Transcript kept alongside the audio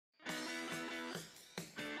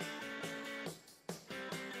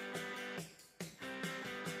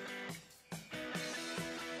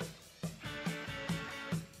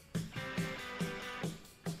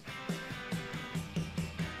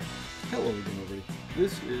Hello again, everybody.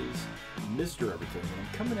 This is Mr. Everything, and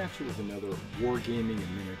I'm coming at you with another Wargaming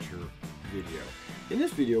and miniature video. In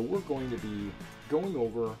this video, we're going to be going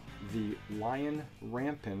over the Lion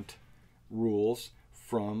Rampant rules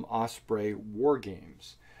from Osprey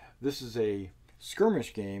Wargames. This is a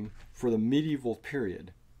skirmish game for the medieval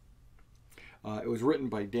period. It was written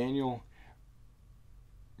by Daniel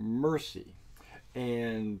Mercy,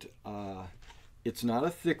 and it's not a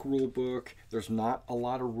thick rule book. There's not a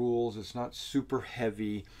lot of rules. It's not super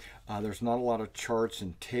heavy. There's not a lot of charts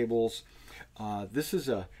and tables. This is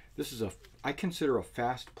a I consider a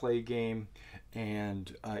fast play game,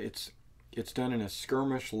 and it's done in a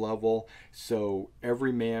skirmish level. So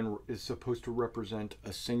every man is supposed to represent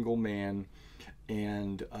a single man,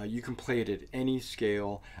 and you can play it at any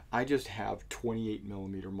scale. I just have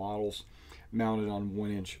 28mm models mounted on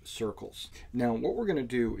 1-inch circles. Now what we're going to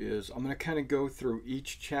do is I'm going to kind of go through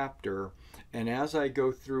each chapter, and as I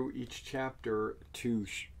go through each chapter to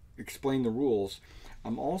explain the rules,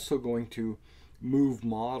 I'm also going to move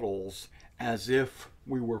models as if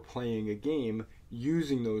we were playing a game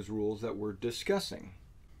using those rules that we're discussing.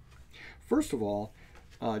 First of all,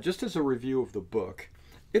 just as a review of the book,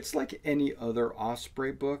 it's like any other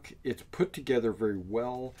Osprey book. It's put together very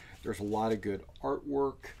well. There's a lot of good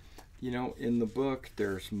artwork. You know, in the book,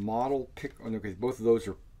 there's model okay, both of those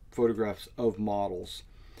are photographs of models,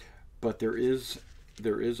 but there is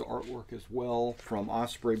artwork as well from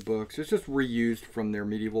Osprey books. It's just reused from their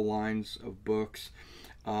medieval lines of books,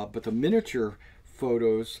 but the miniature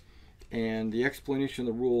photos and the explanation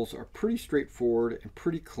of the rules are pretty straightforward and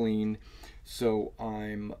pretty clean. So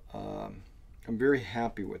I'm very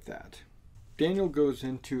happy with that. Daniel goes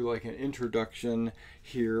into like an introduction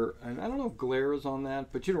here, and I don't know if glare is on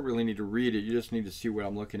that, but you don't really need to read it. You just need to see what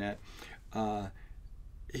I'm looking at.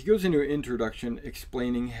 He goes into an introduction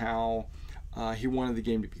explaining how he wanted the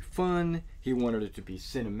game to be fun, he wanted it to be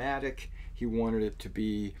cinematic, he wanted it to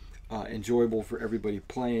be enjoyable for everybody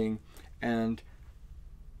playing, and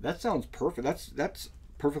that sounds perfect. That's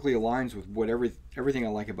perfectly aligns with what everything I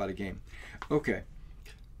like about a game. Okay,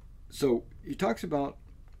 so he talks about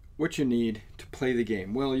what you need to play the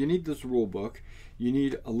game. Well, you need this rule book, you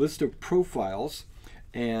need a list of profiles,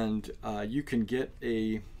 and you can get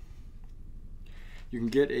a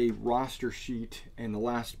roster sheet, and the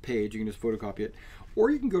last page you can just photocopy it,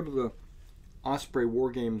 or you can go to the Osprey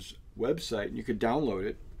Wargames website and you could download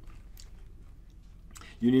it.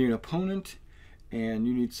 You need an opponent, and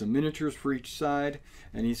you need some miniatures for each side,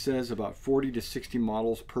 and he says about 40 to 60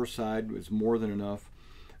 models per side is more than enough,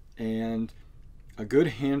 and a good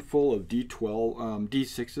handful of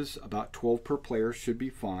D6s, about 12 per player, should be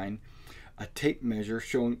fine. A tape measure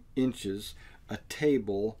showing inches, a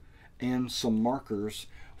table, and some markers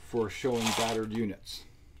for showing battered units.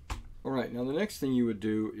 All right, now the next thing you would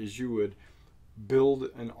do is you would build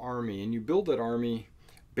an army, and you build that army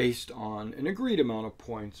based on an agreed amount of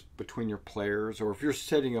points between your players, or if you're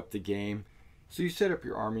setting up the game. So you set up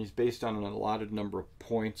your armies based on an allotted number of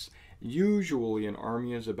points. Usually an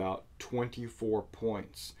army is about 24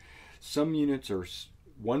 points. Some units are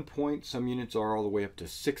 1 point, some units are all the way up to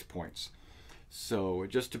 6 points. So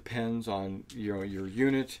it just depends on your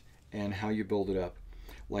unit and how you build it up.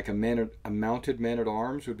 Like a mounted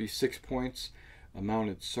man-at-arms would be 6 points. A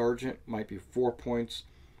mounted sergeant might be 4 points.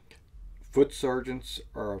 Foot sergeants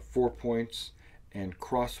are 4 points, and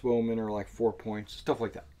crossbowmen are like 4 points, stuff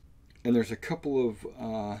like that. And there's a couple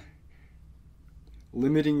of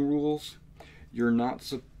limiting rules. You're not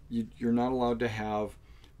allowed to have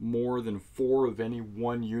more than 4 of any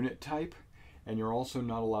one unit type, and you're also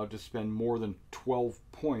not allowed to spend more than 12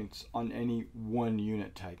 points on any one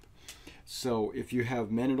unit type. So if you have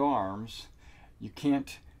men-at-arms, you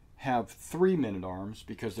can't have 3 men-at-arms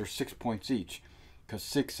because they're 6 points each, because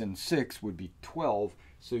 6 and 6 would be 12,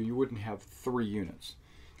 so you wouldn't have 3 units.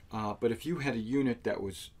 But if you had a unit that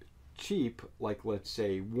was cheap, like let's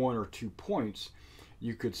say 1 or 2 points,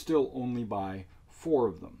 you could still only buy 4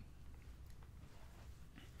 of them,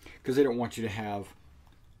 because they don't want you to have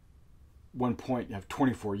 1 point and have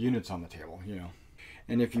 24 units on the table, you know.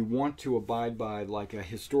 And if you want to abide by like a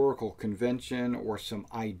historical convention or some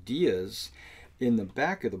ideas, in the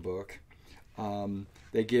back of the book,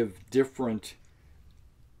 they give different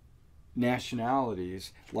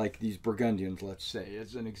nationalities, like these Burgundians, let's say,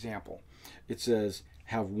 as an example. It says,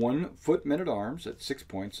 have 1 foot men-at-arms at 6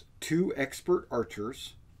 points, 2 expert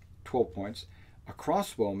archers, 12 points, a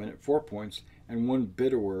crossbowman at 4 points, and 1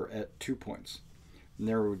 bidower at 2 points. And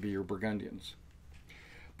there would be your Burgundians.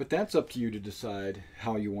 But that's up to you to decide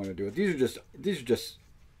how you want to do it. These are just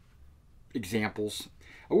examples.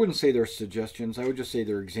 I wouldn't say they're suggestions. I would just say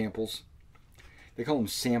they're examples. they call them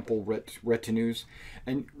sample retinues.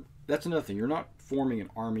 And that's another thing. You're not forming an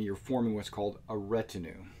army, you're forming what's called a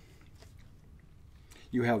retinue.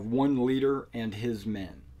 You have one leader and his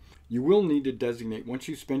men. You will need to designate, once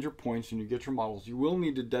you spend your points and you get your models, you will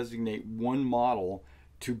need to designate one model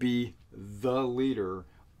to be the leader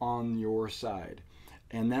on your side.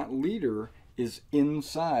 And that leader is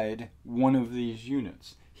inside one of these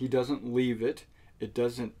units. He doesn't leave it. It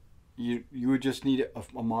doesn't, you would just need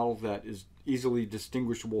a model that is easily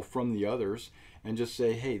distinguishable from the others and just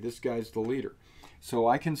say, hey, this guy's the leader. So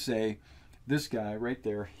I can say, this guy right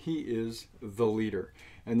there, he is the leader.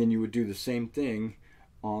 And then you would do the same thing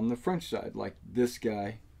on the French side, like this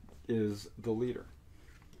guy is the leader.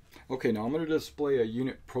 Okay, now I'm going to display a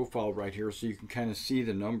unit profile right here so you can kind of see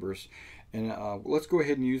the numbers. And let's go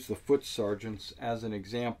ahead and use the foot sergeants as an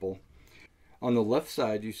example. On the left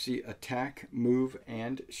side, you see attack, move,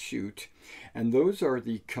 and shoot. And those are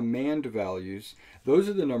the command values. Those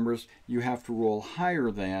are the numbers you have to roll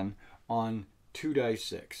higher than on 2 dice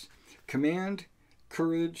 6. Command,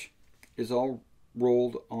 courage is all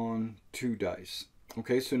rolled on 2 dice.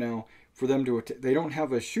 Okay, so now for them to attack, they don't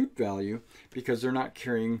have a shoot value because they're not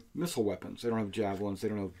carrying missile weapons. They don't have javelins, they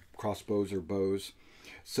don't have crossbows or bows.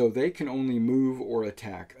 So they can only move or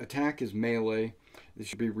attack. Attack is melee. This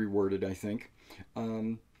should be reworded, I think.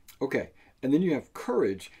 Okay, and then you have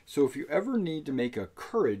courage. So if you ever need to make a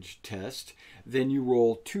courage test, then you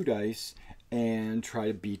roll 2 dice and try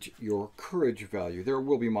to beat your courage value. There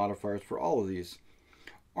will be modifiers for all of these.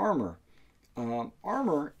 Armor.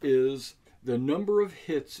 Armor is the number of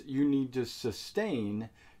hits you need to sustain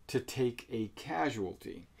to take a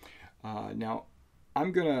casualty. Now,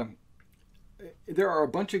 there are a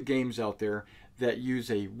bunch of games out there that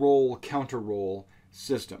use a roll, counter roll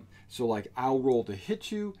system. So like I'll roll to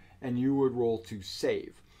hit you and you would roll to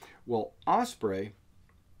save. Well, Osprey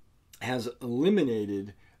has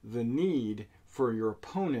eliminated the need for your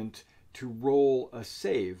opponent to roll a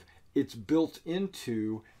save. It's built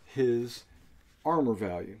into his armor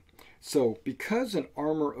value. So because an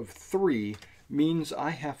armor of 3 means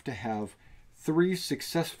I have to have 3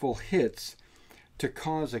 successful hits to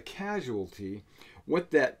cause a casualty,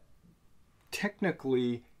 what that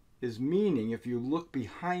technically is meaning, if you look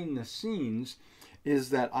behind the scenes,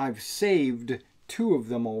 is that I've saved 2 of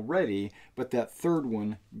them already, but that third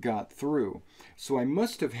one got through. So I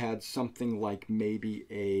must have had something like maybe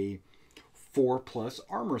a 4+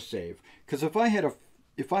 armor save. Because if I had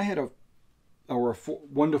a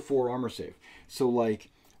 1 to 4 armor save, so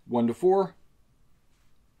like 1 to 4,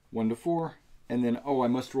 1 to 4, and then I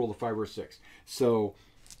must roll the 5 or 6. So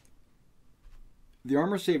the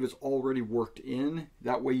armor save is already worked in.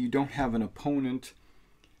 That way you don't have an opponent,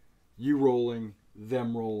 you rolling,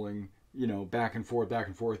 them rolling, back and forth,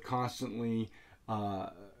 constantly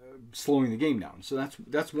slowing the game down. So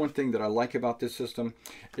that's one thing that I like about this system.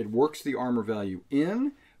 It works the armor value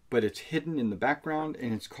in, but it's hidden in the background,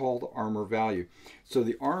 and it's called armor value. So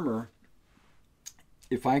the armor,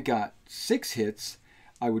 if I got 6 hits,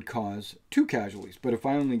 I would cause 2 casualties. But if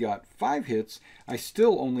I only got 5 hits, I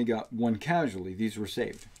still only got 1 casualty. These were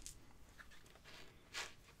saved.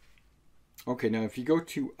 Okay, now if you go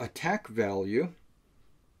to attack value,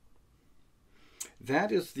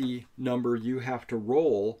 that is the number you have to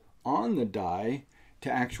roll on the die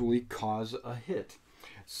to actually cause a hit.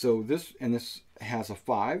 So this has a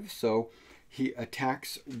 5, so he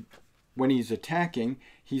attacks. When he's attacking,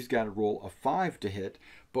 he's got to roll a 5 to hit,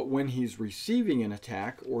 but when he's receiving an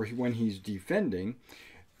attack or when he's defending,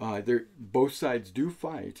 both sides do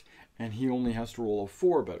fight, and he only has to roll a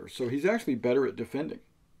 4 better. So he's actually better at defending.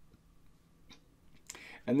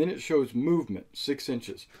 And then it shows movement, 6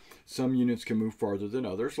 inches. Some units can move farther than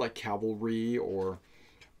others, like cavalry or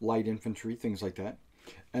light infantry, things like that.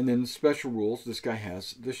 And then special rules, this guy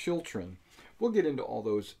has the Chiltron. We'll get into all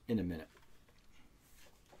those in a minute.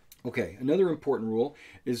 Okay, another important rule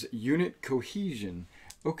is unit cohesion.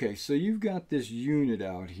 Okay, so you've got this unit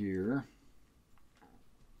out here.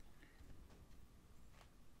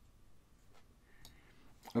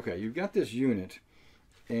 Okay, you've got this unit,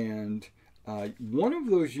 and one of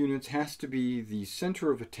those units has to be the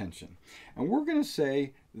center of attention. And we're going to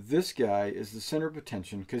say this guy is the center of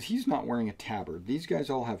attention because he's not wearing a tabard. These guys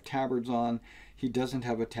all have tabards on. He doesn't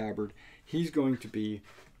have a tabard. He's going to be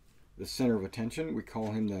the center of attention. We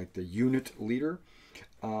call him the unit leader.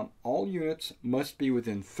 All units must be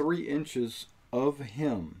within 3 inches of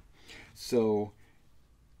him. So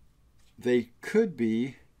they could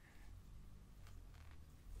be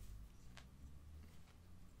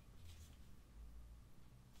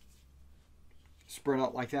spread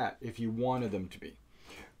out like that if you wanted them to be.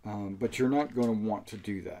 But you're not going to want to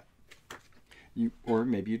do that. or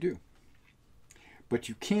maybe you do. But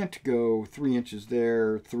you can't go 3 inches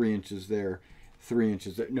there, 3 inches there, 3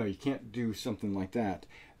 inches there. No, you can't do something like that.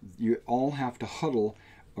 You all have to huddle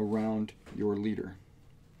around your leader.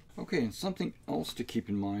 Okay, and something else to keep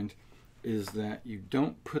in mind is that you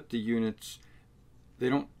don't put the units, they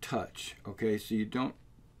don't touch, okay? So you don't,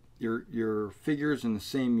 your figures in the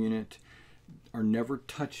same unit are never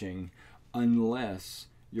touching unless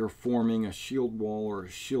you're forming a shield wall or a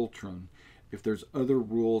schiltron. If there's other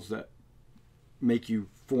rules that make you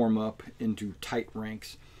form up into tight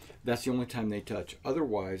ranks, that's the only time they touch.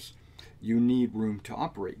 Otherwise, you need room to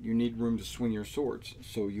operate. You need room to swing your swords.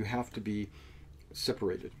 So you have to be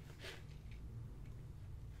separated.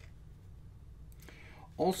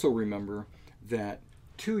 Also remember that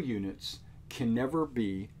 2 units can never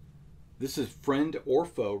be, this is friend or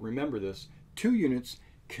foe, remember this, 2 units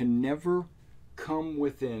can never come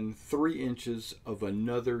within 3 inches of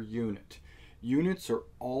another unit. Units are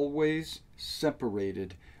always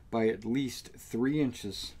separated by at least 3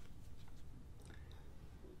 inches.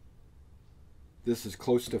 This is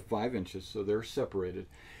close to 5 inches, so they're separated.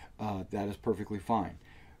 That is perfectly fine.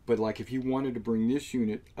 But like if you wanted to bring this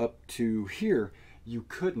unit up to here, you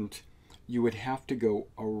couldn't. You would have to go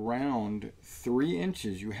around 3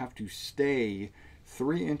 inches. You have to stay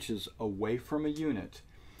 3 inches away from a unit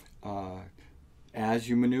as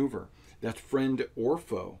you maneuver. That's friend or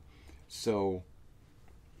foe. So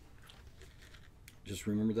just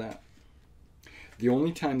remember that. The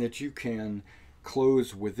only time that you can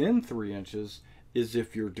close within 3 inches is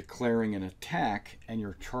if you're declaring an attack and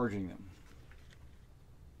you're charging them.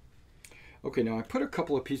 Okay, now I put a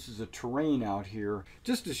couple of pieces of terrain out here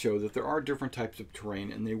just to show that there are different types of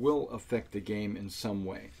terrain and they will affect the game in some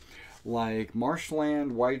way. Like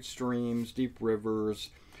marshland, wide streams, deep rivers,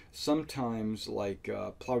 sometimes like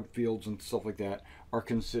plowed fields and stuff like that are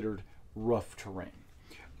considered rough terrain.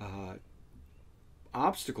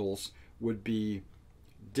 Obstacles would be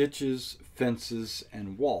ditches, fences,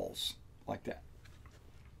 and walls like that.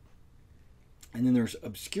 And then there's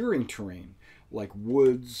obscuring terrain like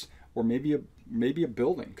woods, or maybe a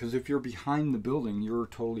building, because if you're behind the building, you're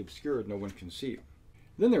totally obscured, no one can see you.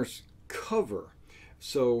 Then there's cover.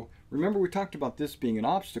 So remember we talked about this being an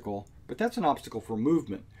obstacle, but that's an obstacle for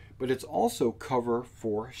movement, but it's also cover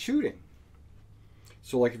for shooting.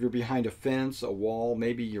 So like if you're behind a fence, a wall,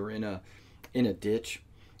 maybe you're in a ditch,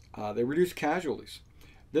 they reduce casualties.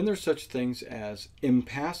 Then there's such things as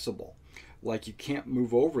impassable, like you can't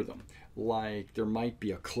move over them, like there might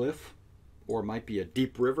be a cliff, or it might be a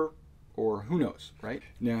deep river, or who knows, right?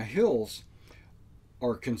 Now hills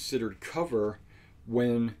are considered cover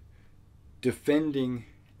when defending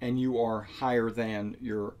and you are higher than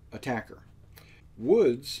your attacker.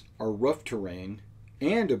 Woods are rough terrain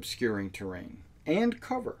and obscuring terrain and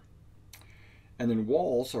cover. And then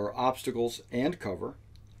walls are obstacles and cover,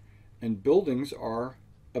 and buildings are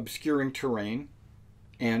obscuring terrain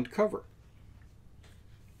and cover.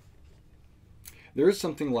 There is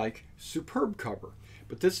something like superb cover,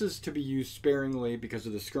 but this is to be used sparingly because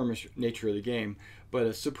of the skirmish nature of the game, but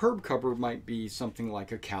a superb cover might be something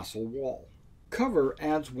like a castle wall. Cover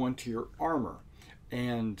adds 1 to your armor,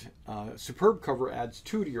 and superb cover adds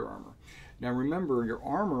 2 to your armor. Now remember, your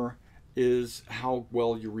armor is how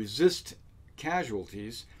well you resist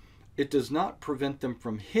casualties. It does not prevent them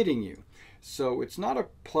from hitting you. So it's not a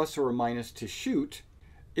plus or a minus to shoot,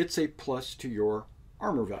 it's a plus to your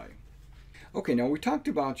armor value. Okay, now we talked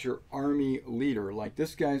about your army leader, like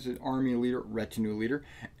this guy's an army leader, retinue leader,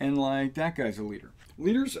 and like that guy's a leader.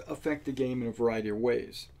 Leaders affect the game in a variety of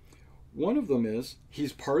ways. One of them is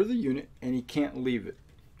he's part of the unit and he can't leave it.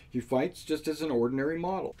 He fights just as an ordinary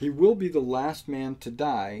model. He will be the last man to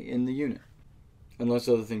die in the unit, unless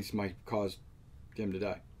other things might cause him to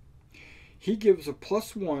die. He gives a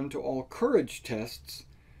 +1 to all courage tests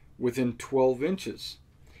within 12 inches.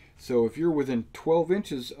 So if you're within 12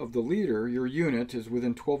 inches of the leader, your unit is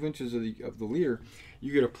within 12 inches of the leader,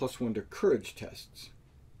 you get a +1 to courage tests.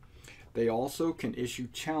 They also can issue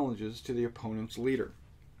challenges to the opponent's leader.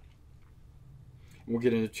 We'll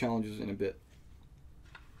get into challenges in a bit.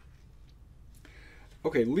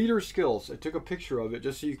 Okay, leader skills. I took a picture of it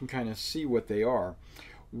just so you can kind of see what they are.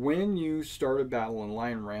 When you start a battle in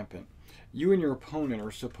Lion Rampant, you and your opponent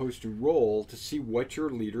are supposed to roll to see what your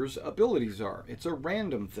leader's abilities are. It's a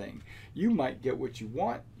random thing. You might get what you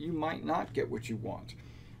want, you might not get what you want.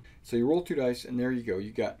 So you roll 2 dice and there you go.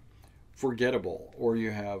 You got forgettable, or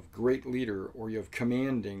you have great leader, or you have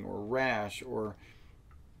commanding, or rash, or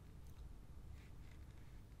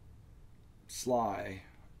sly,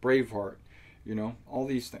 braveheart, you know, all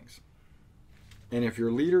these things. And if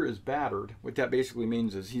your leader is battered, what that basically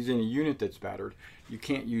means is he's in a unit that's battered. You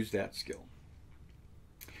can't use that skill.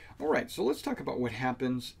 All right, so let's talk about what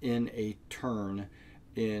happens in a turn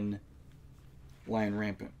in Lion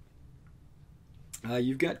Rampant.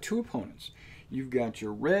 You've got two opponents. You've got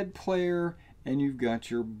your red player and you've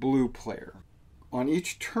got your blue player. On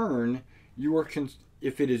each turn, you are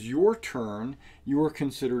if it is your turn, you are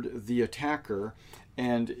considered the attacker,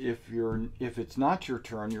 and if it's not your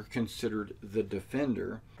turn, you're considered the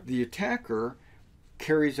defender. The attacker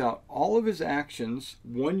carries out all of his actions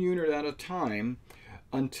one unit at a time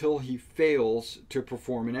until he fails to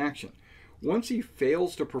perform an action. Once he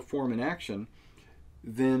fails to perform an action,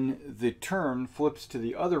 then the turn flips to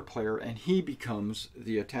the other player and he becomes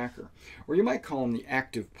the attacker. Or you might call him the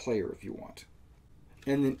active player if you want.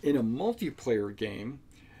 And then in a multiplayer game,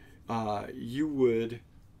 you would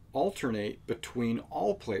alternate between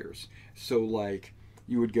all players. So like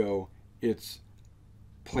you would go, it's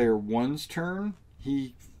player 1's turn,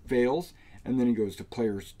 he fails, and then he goes to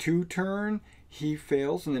player's 2 turn, he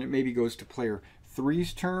fails, and then it maybe goes to player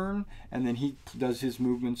 3's turn, and then he does his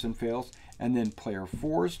movements and fails, and then player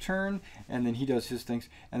 4's turn, and then he does his things,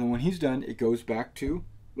 and then when he's done, it goes back to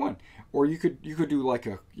 1. Or you could do like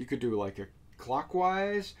a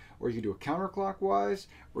clockwise, or you could do a counterclockwise,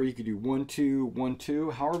 or you could do 1 2 1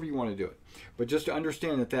 2, however you want to do it. But just to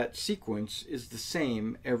understand that sequence is the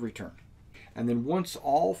same every turn. And then once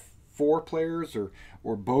all 4 players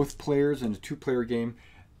or both players in a 2-player game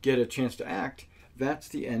get a chance to act, that's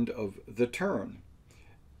the end of the turn.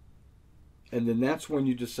 And then that's when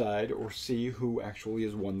you decide or see who actually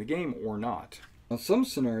has won the game or not. Now, some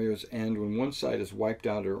scenarios end when one side is wiped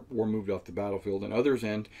out or moved off the battlefield, and others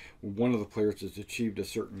end when one of the players has achieved a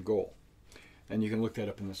certain goal. And you can look that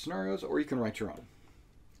up in the scenarios, or you can write your own.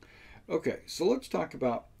 Okay, so let's talk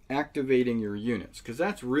about activating your units, because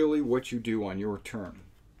that's really what you do on your turn.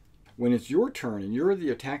 When it's your turn and you're the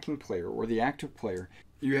attacking player or the active player,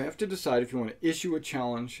 you have to decide if you want to issue a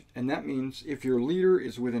challenge, and that means if your leader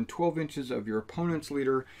is within 12 inches of your opponent's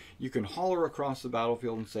leader, you can holler across the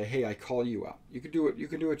battlefield and say, hey, I call you out. You could do it. You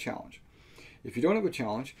can do a challenge. If you don't have a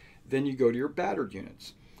challenge, then you go to your battered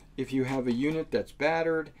units. If you have a unit that's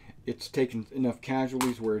battered, it's taken enough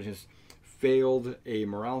casualties where it has failed a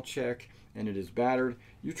morale check and it is battered,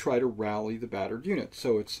 you try to rally the battered unit.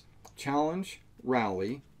 So it's challenge,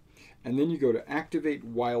 rally, and then you go to activate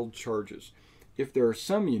wild charges. If there are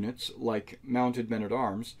some units, like mounted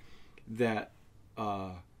men-at-arms, that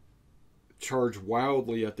charge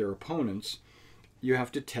wildly at their opponents, you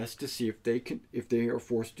have to test to see if they are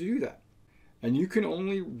forced to do that. And you can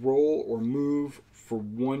only roll or move for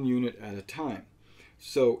one unit at a time.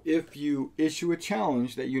 So if you issue a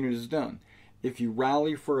challenge, that unit is done. If you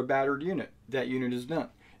rally for a battered unit, that unit is done.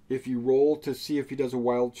 If you roll to see if he does a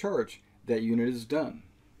wild charge, that unit is done.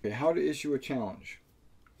 Okay, how to issue a challenge.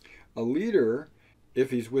 A leader,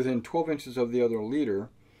 if he's within 12 inches of the other leader,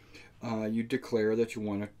 you declare that you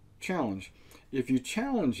want to challenge. If you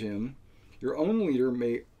challenge him, your own leader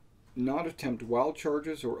may not attempt wild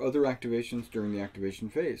charges or other activations during the activation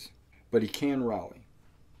phase, but he can rally.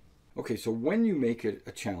 Okay, so when you make it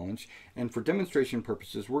a challenge, and for demonstration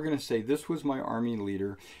purposes, we're going to say this was my army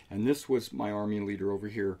leader, and this was my army leader over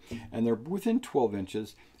here, and they're within 12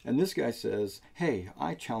 inches, and this guy says, hey,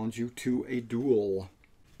 I challenge you to a duel.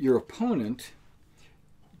 Your opponent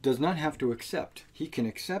does not have to accept. He can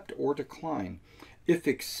accept or decline. If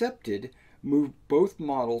accepted, move both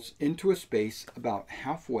models into a space about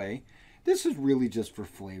halfway. This is really just for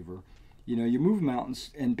flavor. You know, you move mountains,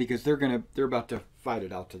 and because they're about to fight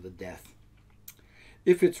it out to the death.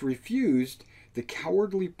 If it's refused, the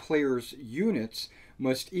cowardly player's units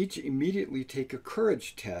must each immediately take a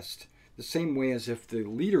courage test, the same way as if the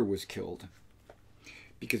leader was killed,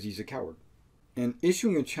 because he's a coward. And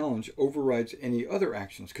issuing a challenge overrides any other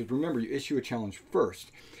actions, because remember, you issue a challenge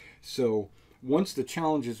first. So once the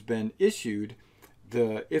challenge has been issued,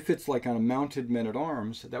 if it's like on a mounted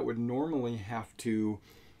men-at-arms, that would normally have to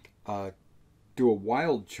do a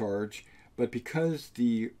wild charge, but because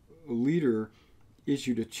the leader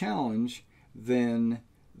issued a challenge, then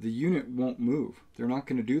the unit won't move. They're not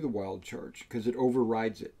going to do the wild charge because it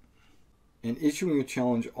overrides it. And issuing a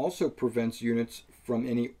challenge also prevents units from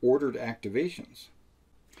any ordered activations.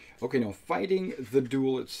 Okay, now fighting the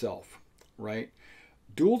duel itself, right?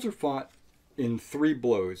 Duels are fought in 3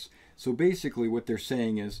 blows. So basically what they're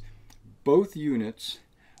saying is both units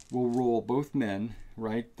will roll, both men,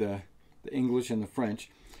 right, the English and the French,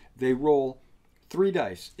 they roll 3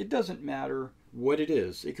 dice. It doesn't matter what it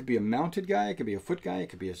is. It could be a mounted guy, it could be a foot guy, it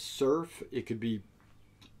could be a serf, it could be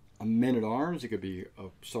a men-at-arms, it could be a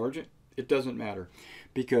sergeant. It doesn't matter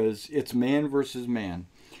because it's man versus man.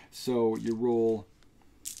 So you roll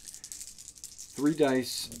 3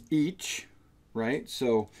 dice each, right?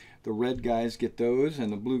 So the red guys get those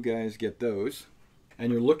and the blue guys get those.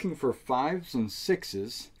 And you're looking for 5s and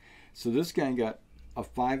 6s. So this guy got a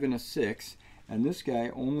 5 and a 6, and this guy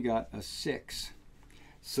only got a 6.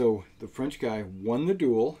 So the French guy won the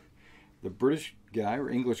duel. The British guy or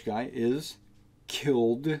English guy is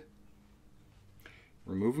killed.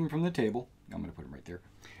 Remove him from the table. I'm going to put him right there.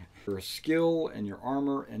 Your skill and your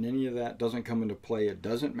armor and any of that doesn't come into play. It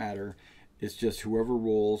doesn't matter. It's just whoever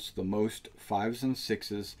rolls the most 5s and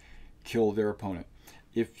 6s kill their opponent.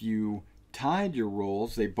 If you tied your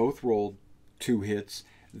rolls, they both rolled 2 hits,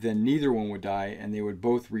 then neither one would die and they would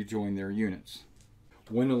both rejoin their units.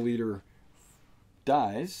 When a leader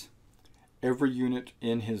dies, every unit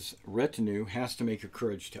in his retinue has to make a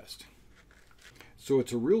courage test. So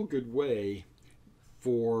it's a real good way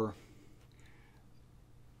for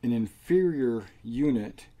an inferior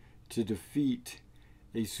unit to defeat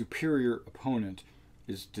a superior opponent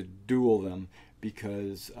is to duel them,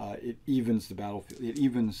 because it evens the battlefield, it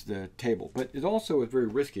evens the table. But it also is very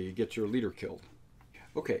risky. It gets your leader killed.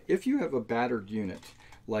 Okay, if you have a battered unit,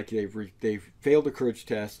 like they've failed a courage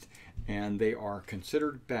test and they are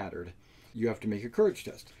considered battered, you have to make a courage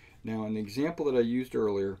test. Now, an example that I used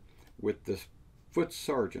earlier with the foot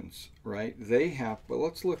sergeants, right? They have, but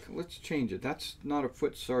let's change it. That's not a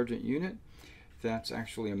foot sergeant unit. That's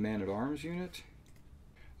actually a man-at-arms unit.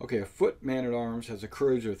 Okay, a foot man-at-arms has a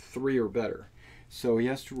courage of 3 or better. So he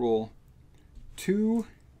has to roll 2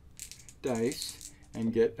 dice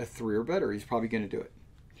and get a 3 or better. He's probably going to do it.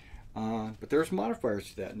 But there's modifiers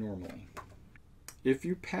to that normally. If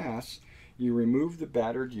you pass, you remove the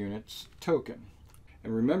battered unit's token.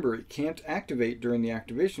 And remember, it can't activate during the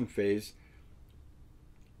activation phase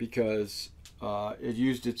because it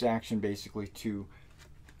used its action basically to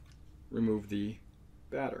remove the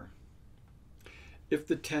batter. If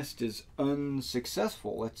the test is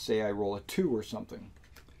unsuccessful, let's say I roll a 2 or something,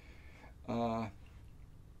 the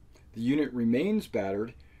unit remains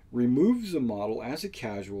battered, removes the model as a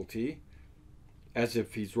casualty, as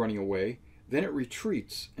if he's running away, then it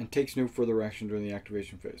retreats and takes no further action during the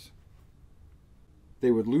activation phase.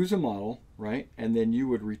 They would lose a model, right? And then you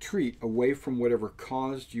would retreat away from whatever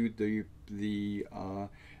caused you the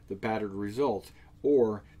battered result.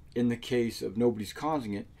 Or in the case of nobody's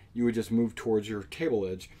causing it, you would just move towards your table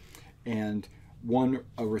edge. And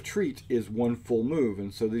a retreat is 1 full move.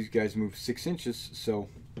 And so these guys move 6 inches. So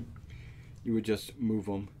you would just move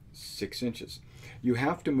them 6 inches. You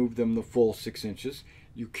have to move them the full 6 inches.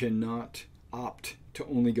 You cannot opt to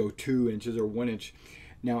only go 2 inches or 1 inch.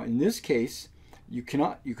 Now in this case, you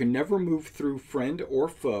can never move through friend or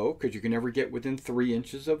foe, because you can never get within 3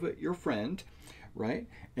 inches of your friend, right?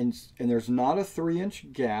 And there's not a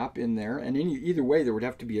 3-inch gap in there, and either way there would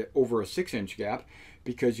have to be over a 6-inch gap,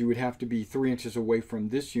 because you would have to be 3 inches away from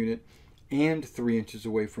this unit and 3 inches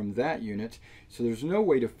away from that unit. So there's no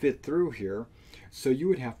way to fit through here. So you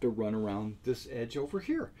would have to run around this edge over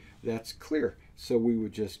here. That's clear. So we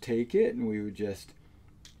would just take it and we would just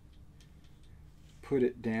put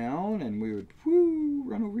it down and we would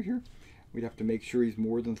run over here. We'd have to make sure he's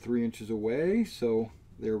more than 3 inches away. So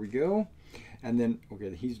there we go. And then,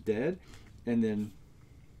 okay, he's dead. And then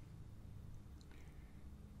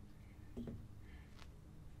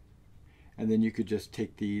you could just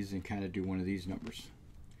take these and kind of do one of these numbers.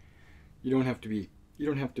 You don't have to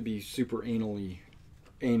be super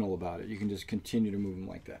anal about it. You can just continue to move them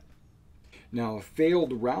like that. Now, a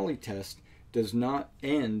failed rally test does not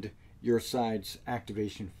end your side's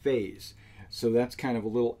activation phase. So that's kind of a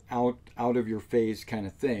little out of your phase kind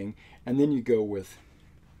of thing. And then you go with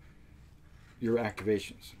your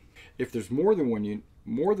activations. If there's more than one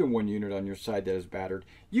unit on your side that is battered,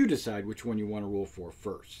 you decide which one you want to roll for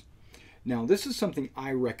first. Now, this is something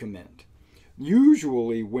I recommend.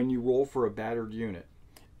 Usually, when you roll for a battered unit,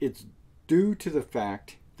 it's due to the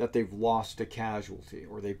fact that they've lost a casualty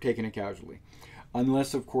or they've taken a casualty.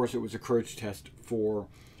 Unless, of course, it was a courage test for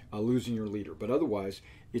losing your leader. But otherwise,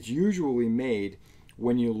 it's usually made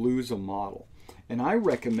when you lose a model. And I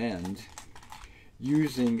recommend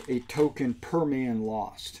using a token per man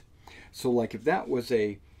lost. So like if that was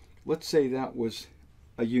let's say that was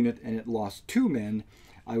a unit and it lost 2 men,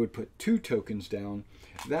 I would put 2 tokens down.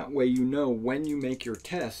 That way you know when you make your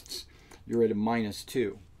tests, you're at a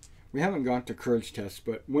 -2. We haven't got to courage tests,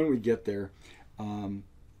 but when we get there, I'm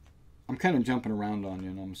kind of jumping around on you,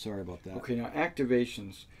 and I'm sorry about that. Okay, now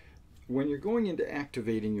activations. When you're going into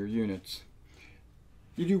activating your units,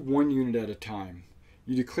 you do 1 unit at a time.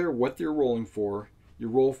 You declare what they're rolling for, you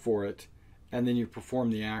roll for it, and then you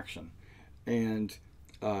perform the action. And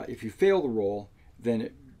if you fail the roll, then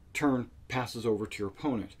turn passes over to your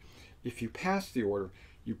opponent. If you pass the order,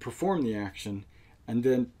 you perform the action and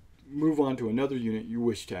then move on to another unit you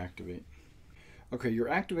wish to activate. Okay, your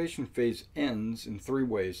activation phase ends in 3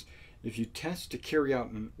 ways. If you test to carry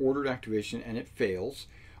out an ordered activation and it fails,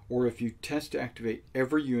 or if you test to activate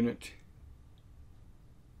every unit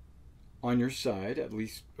on your side, at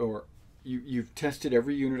least, or you've tested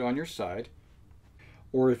every unit on your side,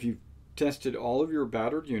 or if you've tested all of your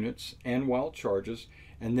battered units and wild charges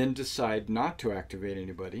and then decide not to activate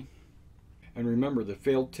anybody. And remember, the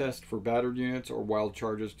failed test for battered units or wild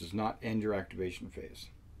charges does not end your activation phase.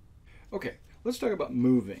 Okay, let's talk about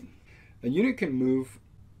moving. A unit can move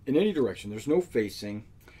in any direction. There's no facing.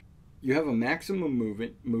 You have a maximum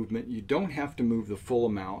movement. You don't have to move the full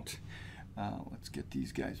amount. Let's get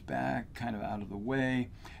these guys back, kind of out of the way.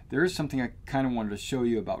 There is something I kind of wanted to show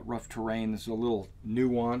you about rough terrain. This is a little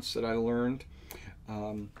nuance that I learned.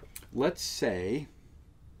 Let's say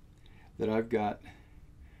that I've got,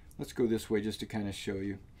 let's go this way just to kind of show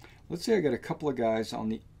you. Let's say I got a couple of guys on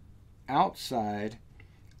the outside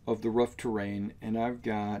of the rough terrain, and I've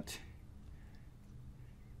got,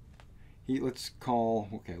 let's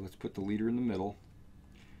put the leader in the middle.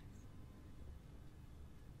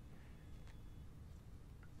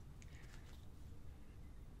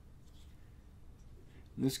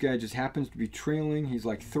 This guy just happens to be trailing. He's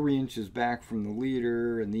like 3 inches back from the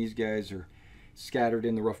leader, and these guys are scattered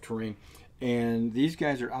in the rough terrain. And these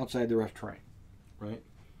guys are outside the rough terrain, right?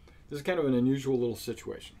 This is kind of an unusual little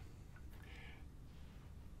situation.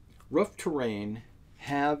 Rough terrain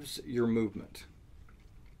halves your movement.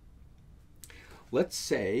 Let's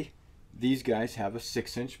say these guys have a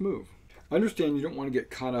 6-inch move. Understand you don't want to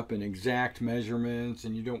get caught up in exact measurements,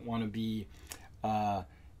 and you don't want to be that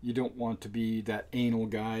anal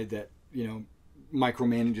guy that,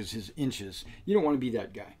 micromanages his inches. You don't want to be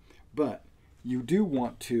that guy. But you do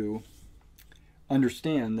want to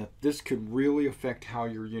understand that this could really affect how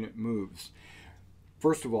your unit moves.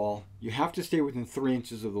 First of all, you have to stay within 3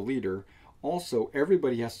 inches of the leader. Also,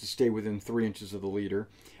 everybody has to stay within 3 inches of the leader.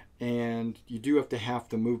 And you do have to half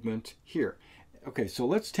the movement here. Okay, so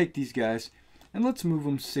let's take these guys and let's move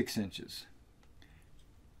them 6 inches.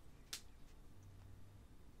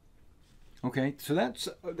 Okay, so that's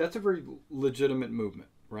a very legitimate movement,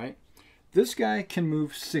 right? This guy can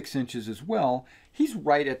move 6 inches as well. He's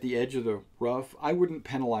right at the edge of the rough. I wouldn't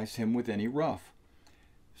penalize him with any rough.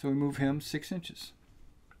 So we move him 6 inches.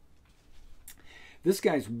 This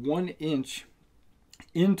guy's 1 inch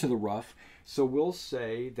into the rough, so we'll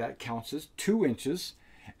say that counts as 2 inches.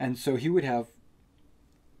 And so he would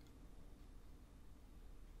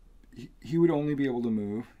only be able to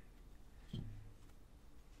move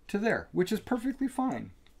to there, which is perfectly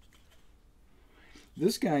fine.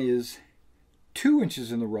 This guy is 2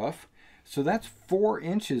 inches in the rough, so that's 4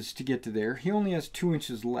 inches to get to there. He only has 2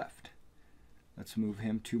 inches left. Let's move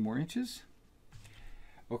him 2 more inches.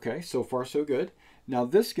 Okay, so far so good. Now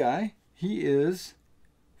this guy, he is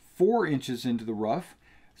 4 inches into the rough,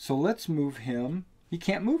 so let's move him. He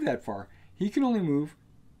can't move that far. He can only move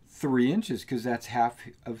 3 inches because that's half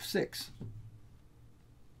of 6.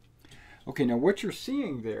 Okay, now what you're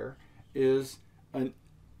seeing there is a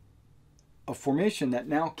formation that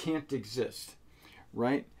now can't exist,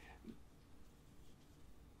 right?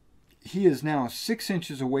 He is now 6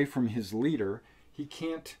 inches away from his leader.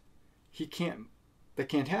 That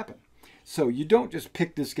can't happen. So you don't just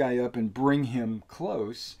pick this guy up and bring him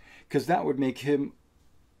close, because that would make him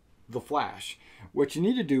the Flash. What you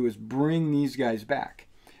need to do is bring these guys back.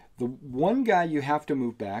 The one guy you have to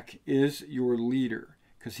move back is your leader,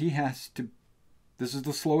 because he has to, this is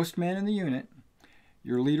the slowest man in the unit.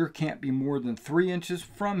 Your leader can't be more than 3 inches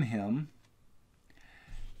from him.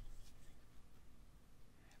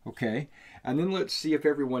 Okay, and then let's see if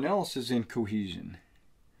everyone else is in cohesion.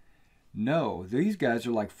 No, these guys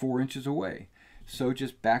are like 4 inches away. So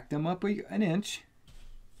just back them up an inch.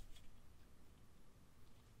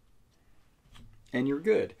 And you're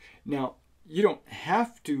good. Now, you don't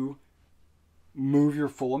have to move your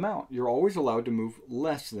full amount. You're always allowed to move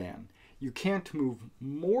less than. You can't move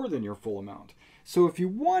more than your full amount. So if you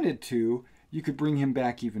wanted to, you could bring him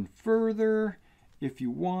back even further. If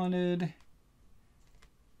you wanted,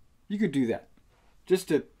 you could do that. Just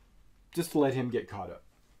to let him get caught up.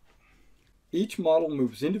 Each model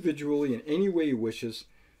moves individually in any way he wishes.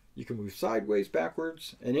 You can move sideways,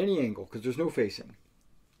 backwards, at any angle because there's no facing.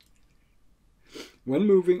 When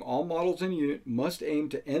moving, all models in a unit must aim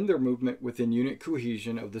to end their movement within unit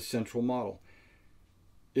cohesion of the central model.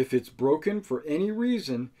 If it's broken for any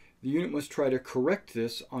reason, The unit must try to correct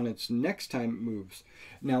this on its next time it moves.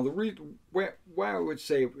 Now, why I would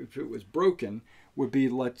say if it was broken would be,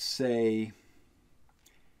 let's say,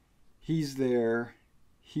 he's there,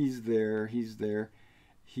 he's there, he's there,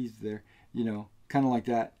 he's there, you know, kind of like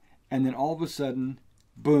that. And then all of a sudden,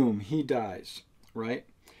 boom, he dies, right?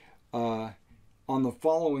 On the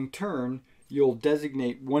following turn, you'll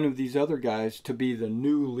designate one of these other guys to be the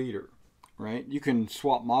new leader, right? You can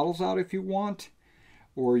swap models out if you want,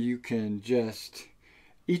 or you can just,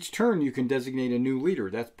 each turn you can designate a new leader.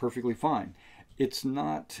 That's perfectly fine. It's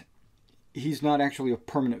not, he's not actually a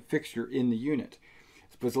permanent fixture in the unit.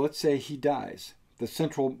 But let's say he dies. The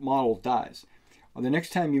central model dies. The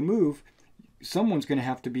next time you move, someone's going to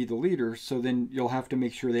have to be the leader, so then you'll have to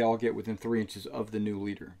make sure they all get within 3 inches of the new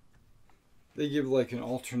leader. They give like an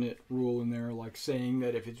alternate rule in there, like saying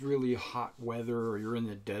that if it's really hot weather or you're in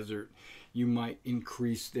the desert, you might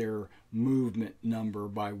increase their movement number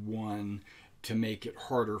by 1 to make it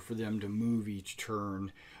harder for them to move each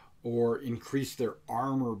turn, or increase their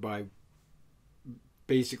armor by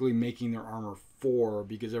basically making their armor 4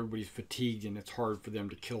 because everybody's fatigued and it's hard for them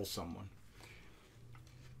to kill someone.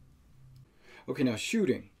 Okay, now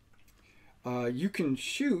shooting. You can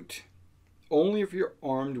shoot only if you're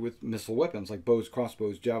armed with missile weapons like bows,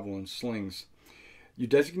 crossbows, javelins, slings. You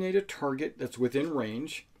designate a target that's within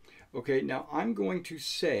range. Okay, now I'm going to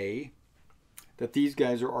say that these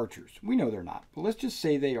guys are archers. We know they're not, but let's just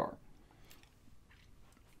say they are.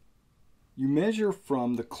 You measure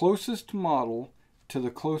from the closest model to the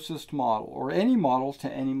closest model, or any model to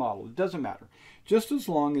any model. It doesn't matter. Just as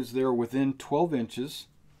long as they're within 12 inches,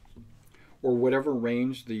 or whatever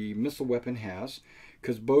range the missile weapon has,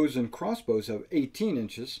 because bows and crossbows have 18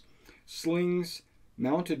 inches. Slings,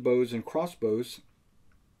 mounted bows, and crossbows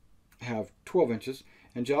have 12 inches,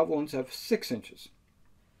 and javelins have 6 inches.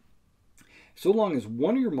 So long as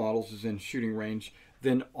one of your models is in shooting range,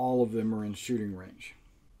 then all of them are in shooting range.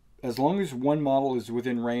 As long as one model is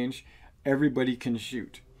within range, everybody can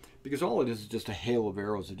shoot. Because all it is just a hail of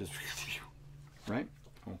arrows that just, right?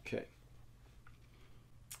 Okay.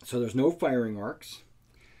 So there's no firing arcs.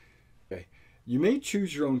 Okay. You may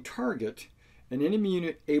choose your own target. An enemy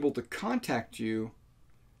unit able to contact you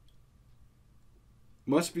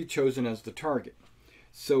must be chosen as the target.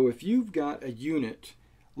 So if you've got a unit,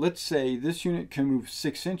 let's say this unit can move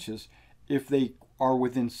 6 inches. If they are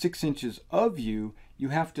within 6 inches of you, you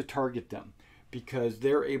have to target them because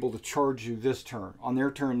they're able to charge you this turn. On their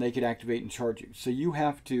turn, they could activate and charge you. So you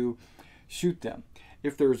have to shoot them.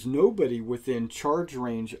 If there's nobody within charge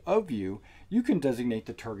range of you, you can designate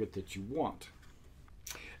the target that you want.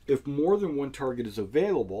 If more than one target is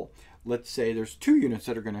available, let's say there's 2 units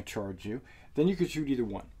that are going to charge you, then you can shoot either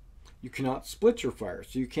one. You cannot split your fire,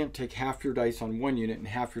 so you can't take half your dice on one unit and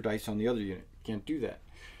half your dice on the other unit. You can't do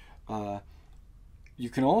that. You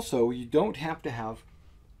can also, you don't have to have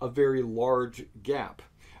a very large gap.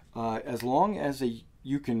 As long as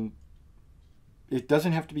you can, it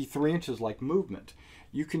doesn't have to be 3 inches like movement.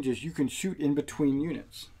 You can shoot in between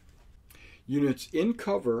units. Units in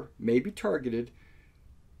cover may be targeted,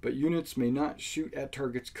 but units may not shoot at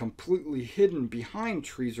targets completely hidden behind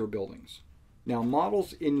trees or buildings. Now,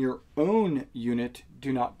 models in your own unit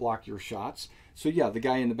do not block your shots. So yeah, the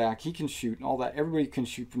guy in the back, he can shoot and all that. Everybody can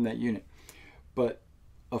shoot from that unit. But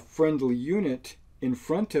a friendly unit in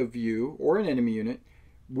front of you or an enemy unit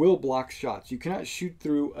will block shots. You cannot shoot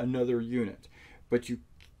through another unit, but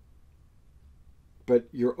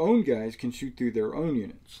your own guys can shoot through their own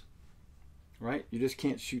units, right? You just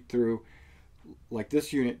can't shoot through, like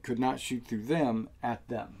this unit could not shoot through them at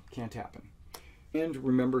them. Can't happen. And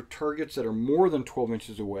remember, targets that are more than 12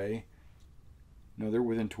 inches away, no, they're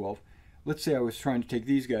within 12. Let's say I was trying to take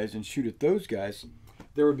these guys and shoot at those guys,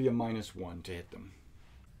 there would be a -1 to hit them.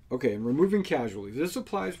 Okay, and removing casualties. This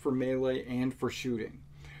applies for melee and for shooting.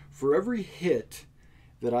 For every hit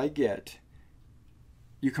that I get,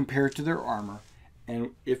 you compare it to their armor,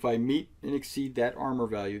 and if I meet and exceed that armor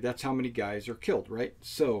value, that's how many guys are killed, right?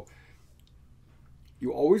 So,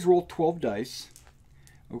 you always roll 12 dice,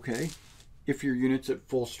 okay, if your unit's at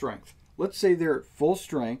full strength. Let's say they're at full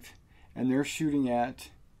strength, and they're shooting at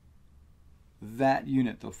that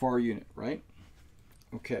unit, the far unit, right?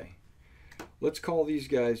 Okay. Let's call these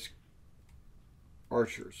guys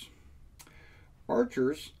archers.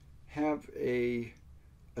 Archers have a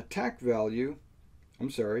attack value,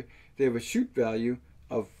 they have a shoot value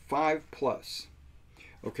of 5+.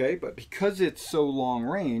 Okay, but because it's so long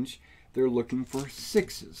range, they're looking for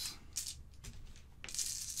 6s.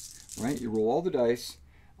 Right, you roll all the dice.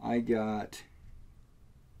 I got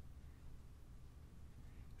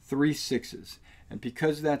 3 6s. And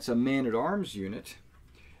because that's a man-at-arms unit,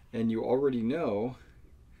 and you already know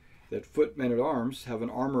that foot men-at-arms have an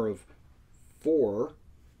armor of 4.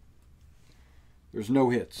 There's no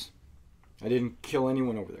hits. I didn't kill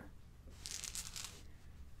anyone over there.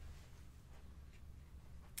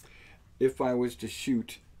 If I was to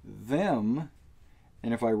shoot them,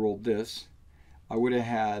 and if I rolled this, I would have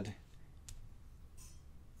had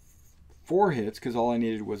 4 hits, because all I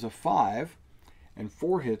needed was a 5, and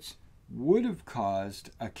 4 hits would have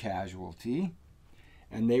caused a casualty,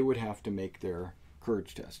 and they would have to make their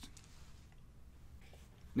courage test.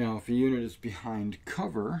 Now, if a unit is behind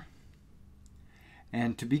cover,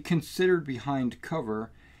 and to be considered behind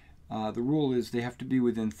cover, the rule is they have to be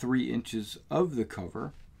within 3 inches of the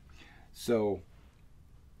cover. So,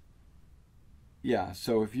 yeah,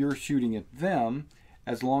 so if you're shooting at them,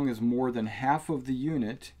 as long as more than half of the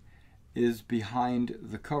unit is behind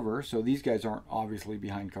the cover, so these guys aren't obviously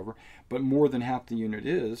behind cover, but more than half the unit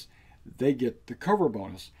is, they get the cover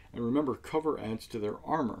bonus. And remember, cover adds to their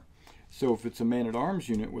armor. So if it's a man-at-arms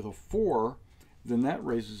unit with a 4, then that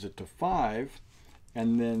raises it to 5,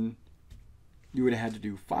 and then you would have had to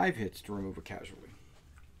do 5 hits to remove a casualty.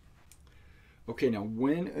 Okay, now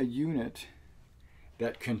when a unit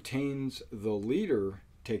that contains the leader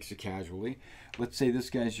takes a casualty, let's say this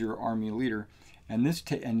guy's your army leader,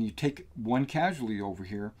 and you take 1 casualty over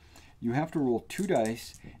here, you have to roll 2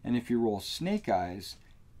 dice, and if you roll snake eyes,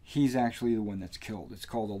 he's actually the one that's killed. It's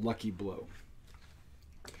called a lucky blow.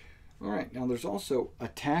 All right, now there's also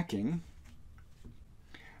attacking.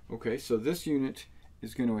 Okay, so this unit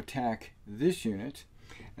is going to attack this unit,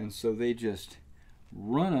 and so they just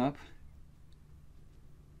run up,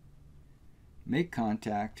 make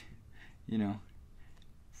contact,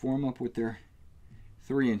 form up with their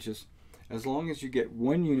 3 inches. As long as you get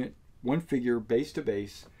 1 unit, 1 figure base to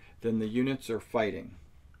base, then the units are fighting.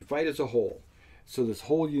 Fight as a whole. So this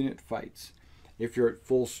whole unit fights. If you're at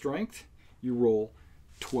full strength, you roll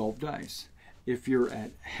 12 dice. If you're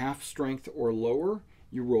at half strength or lower,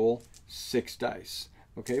 you roll 6 dice.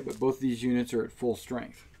 Okay, but both these units are at full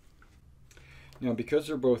strength. Now, because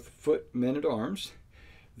they're both foot men-at-arms,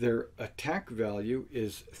 their attack value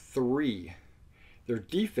is 3. Their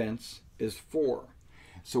defense is 4.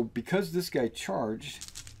 So because this guy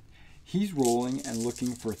charged, he's rolling and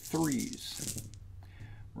looking for 3s,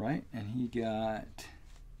 right? And he got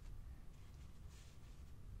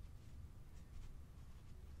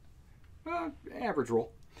average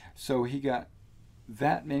roll. So he got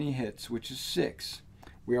that many hits, which is 6.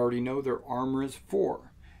 We already know their armor is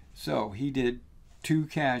 4. So he did 2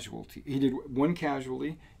 casualty. He did 1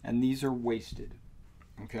 casualty, and these are wasted.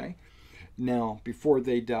 Okay? Now, before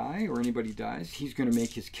they die, or anybody dies, he's going to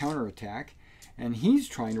make his counterattack, and he's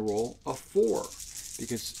trying to roll a 4,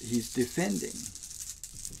 because he's defending.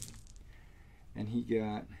 And he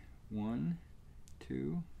got 1,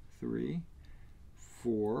 2, 3,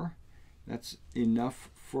 4. That's enough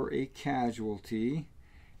for a casualty,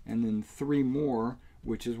 and then 3 more,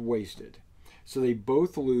 which is wasted. So they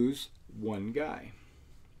both lose 1 guy.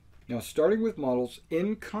 Now, starting with models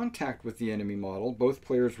in contact with the enemy model, both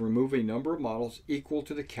players remove a number of models equal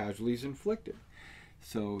to the casualties inflicted.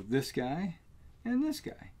 So this guy and this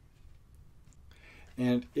guy.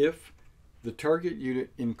 And if the target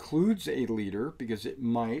unit includes a leader, because it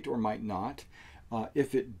might or might not,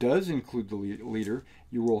 if it does include the leader,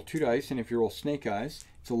 you roll 2 dice, and if you roll snake eyes,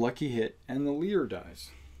 it's a lucky hit, and the leader dies.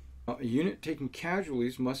 A unit taking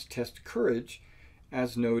casualties must test courage,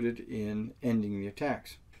 as noted in ending the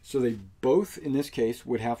attacks. So they both, in this case,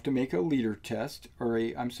 would have to make a leader test, or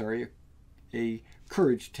a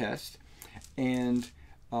courage test, and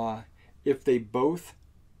if they both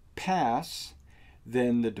pass,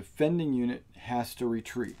 then the defending unit has to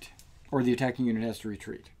retreat, or the attacking unit has to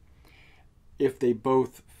retreat. If they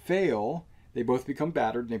both fail, they both become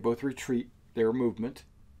battered, and they both retreat their movement.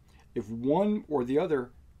 If one or the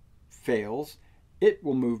other fails, it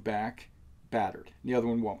will move back battered. The other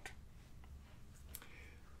one won't.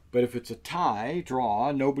 But if it's a tie,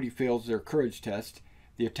 draw, nobody fails their courage test,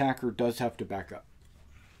 the attacker does have to back up.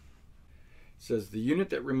 It says the unit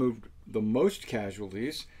that removed the most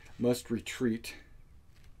casualties must retreat.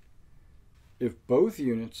 If both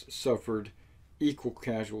units suffered equal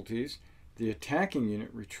casualties, the attacking unit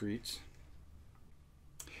retreats.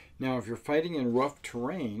 Now, if you're fighting in rough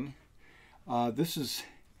terrain, this is...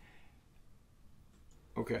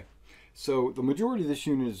 Okay, so the majority of this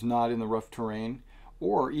unit is not in the rough terrain,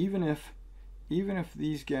 or even if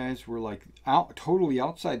these guys were like totally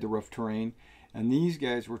outside the rough terrain, and these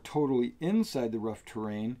guys were totally inside the rough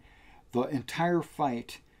terrain, the entire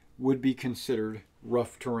fight would be considered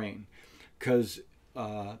rough terrain, because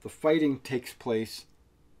the fighting takes place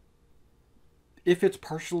if it's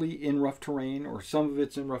partially in rough terrain or some of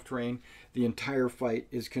it's in rough terrain, the entire fight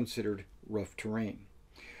is considered rough terrain.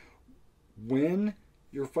 When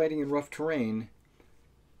you're fighting in rough terrain,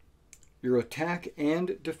 your attack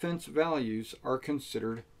and defense values are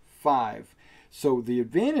considered 5. So the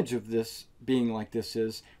advantage of this being like this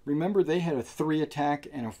is, remember they had a 3 attack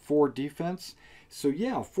and a 4 defense. So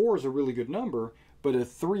yeah, 4 is a really good number, but a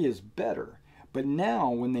 3 is better. But now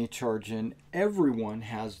when they charge in, everyone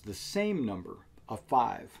has the same number, a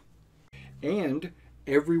 5. And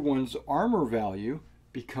everyone's armor value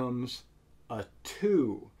becomes a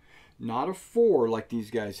 2, not a 4 like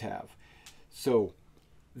these guys have. So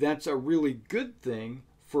that's a really good thing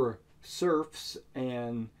for serfs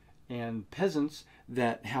and peasants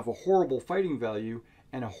that have a horrible fighting value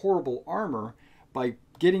and a horrible armor. By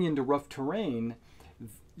getting into rough terrain,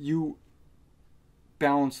 you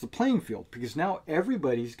balance the playing field because now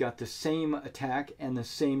everybody's got the same attack and the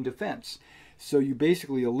same defense. So you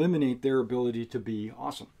basically eliminate their ability to be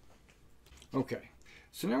awesome. Okay,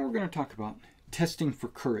 so now we're going to talk about testing for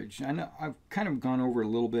courage. I know I've kind of gone over it a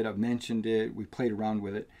little bit. I've mentioned it. We played around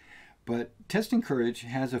with it. But testing courage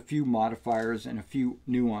has a few modifiers and a few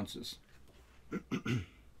nuances.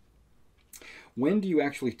 When do you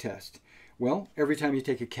actually test? Well, every time you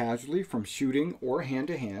take a casualty from shooting or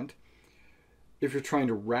hand-to-hand, if you're trying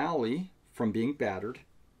to rally from being battered,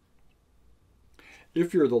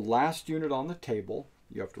 if you're the last unit on the table,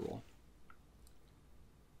 you have to roll.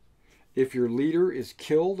 If your leader is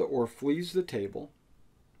killed or flees the table,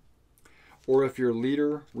 or if your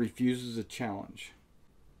leader refuses a challenge.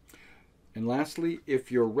 And lastly,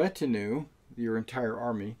 if your retinue, your entire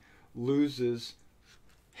army, loses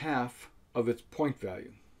half of its point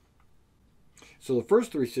value. So the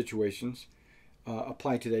first 3 situations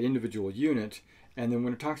apply to that individual unit, and then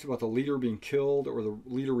when it talks about the leader being killed or the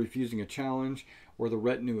leader refusing a challenge or the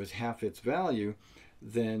retinue is half its value,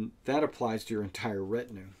 then that applies to your entire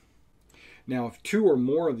retinue. Now, if 2 or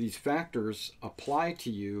more of these factors apply to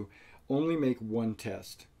you, only make 1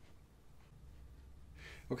 test.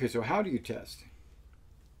 Okay, so how do you test?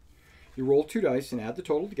 You roll 2 dice and add the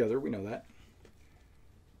total together. We know that.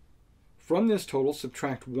 From this total,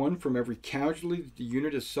 subtract 1 from every casualty that the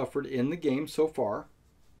unit has suffered in the game so far.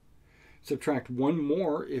 Subtract 1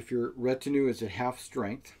 more if your retinue is at half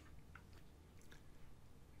strength.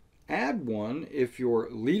 Add 1 if your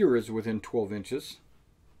leader is within 12 inches.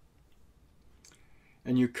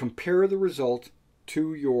 And you compare the result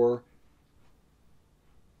to your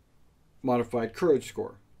modified courage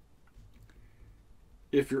score.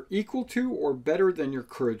 If you're equal to or better than your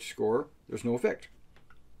courage score, there's no effect.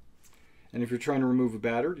 And if you're trying to remove a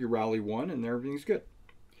battered, you rally 1 and everything's good.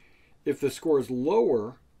 If the score is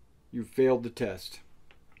lower, you failed the test.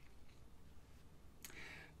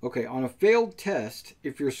 Okay, on a failed test,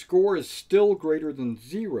 if your score is still greater than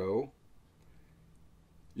 0,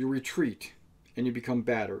 you retreat and you become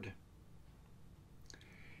battered.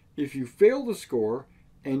 If you fail the score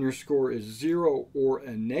and your score is 0 or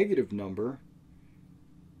a negative number,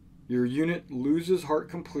 your unit loses heart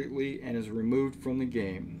completely and is removed from the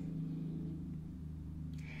game.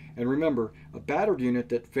 And remember, a battered unit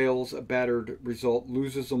that fails a battered result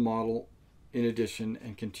loses a model in addition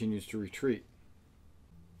and continues to retreat.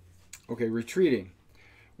 Okay, retreating.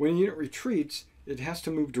 When a unit retreats, it has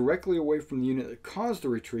to move directly away from the unit that caused the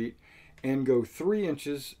retreat and go 3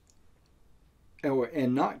 inches,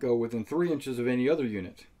 and not go within 3 inches of any other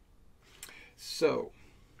unit. So,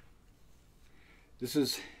 this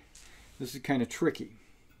is kind of tricky.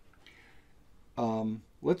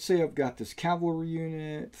 Let's say I've got this cavalry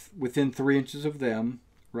unit within 3 inches of them,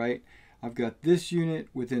 right? I've got this unit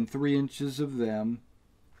within 3 inches of them,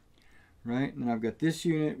 right? And I've got this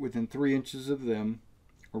unit within 3 inches of them,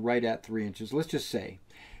 or right at 3 inches, let's just say.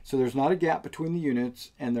 So there's not a gap between the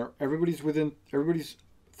units, and everybody's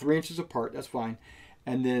 3 inches apart, that's fine.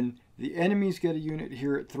 And then the enemy's got a unit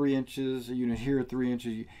here at 3 inches, a unit here at 3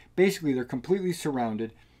 inches. Basically, they're completely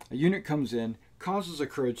surrounded. A unit comes in, causes a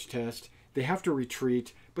courage test, they have to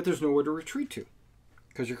retreat, but there's nowhere to retreat to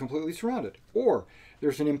because you're completely surrounded. Or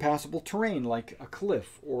there's an impassable terrain like a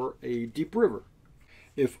cliff or a deep river.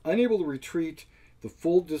 If unable to retreat the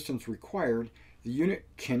full distance required, the unit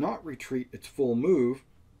cannot retreat its full move.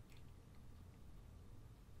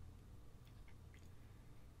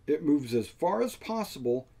 It moves as far as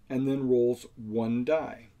possible and then rolls 1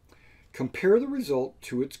 die. Compare the result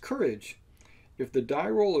to its courage. If the die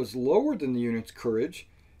roll is lower than the unit's courage,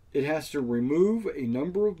 it has to remove a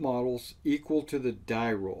number of models equal to the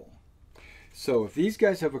die roll. So if these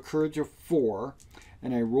guys have a courage of 4,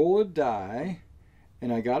 and I roll a die,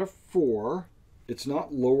 and I got a 4, it's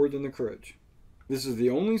not lower than the courage. This is the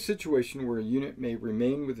only situation where a unit may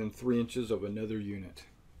remain within 3 inches of another unit.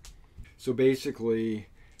 So basically,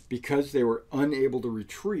 because they were unable to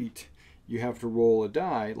retreat, you have to roll a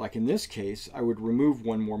die. Like in this case, I would remove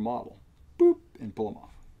one more model. Boop, and pull them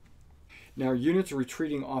off. Now, units are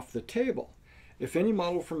retreating off the table. If any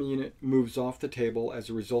model from a unit moves off the table as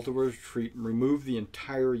a result of a retreat, remove the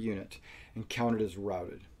entire unit and count it as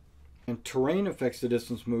routed. And terrain affects the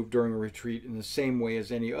distance moved during a retreat in the same way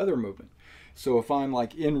as any other movement. So if I'm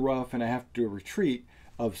like in rough and I have to do a retreat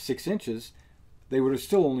of 6 inches, they would have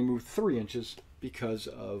still only moved 3 inches because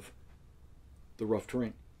of the rough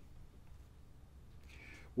terrain.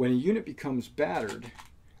 When a unit becomes battered,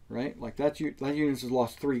 right, like that unit has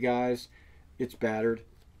lost 3 guys, it's battered.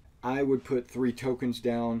 I would put 3 tokens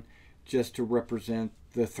down just to represent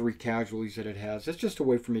the 3 casualties that it has. That's just a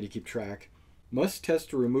way for me to keep track. Must test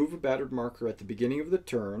to remove a battered marker at the beginning of the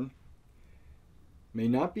turn. May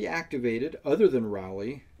not be activated other than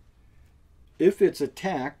rally. If it's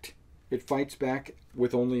attacked, it fights back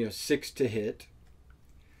with only a 6 to hit.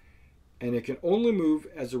 And it can only move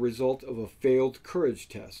as a result of a failed courage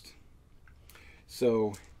test.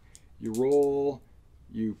 So you roll,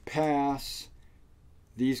 you pass,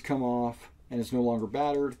 these come off, and it's no longer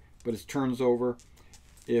battered, but its turn's over.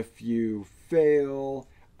 If you fail,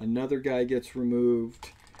 another guy gets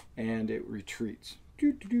removed, and it retreats.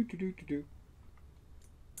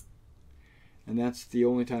 And that's the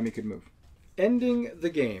only time he could move. Ending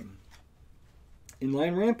the game. In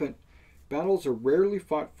Lion Rampant, battles are rarely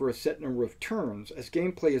fought for a set number of turns, as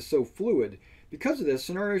gameplay is so fluid. Because of this,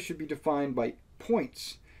 scenarios should be defined by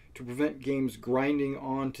points to prevent games grinding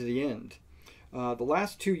on to the end. The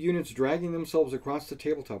last 2 units dragging themselves across the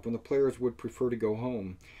tabletop when the players would prefer to go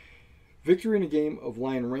home. Victory in a game of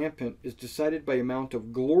Lion Rampant is decided by the amount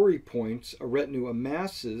of glory points a retinue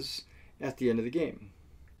amasses at the end of the game.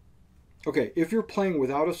 Okay, if you're playing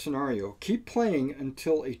without a scenario, keep playing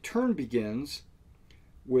until a turn begins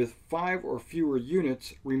with 5 or fewer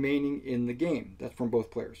units remaining in the game. That's from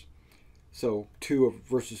both players. So 2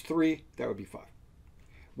 versus 3, that would be 5.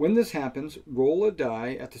 When this happens, roll a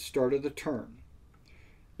die at the start of the turn.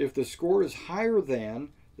 If the score is higher than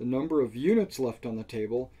the number of units left on the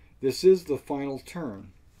table, this is the final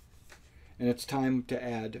turn, and it's time to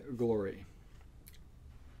add glory.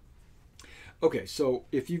 Okay, so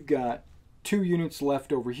if you've got 2 units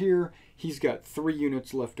left over here, he's got 3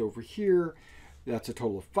 units left over here, that's a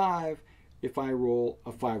total of 5. If I roll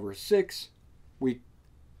a 5 or a 6, we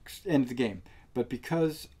end the game. But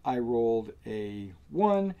because I rolled a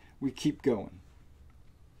 1, we keep going.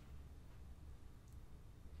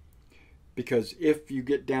 Because if you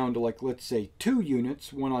get down to, like, let's say 2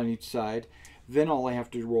 units, 1 on each side, then all I have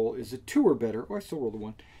to roll is a 2 or better, or I still rolled a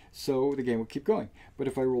 1, so the game would keep going. But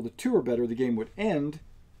if I rolled a 2 or better, the game would end,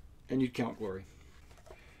 and you'd count glory.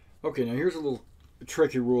 Okay, now here's a little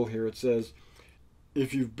tricky rule here. It says,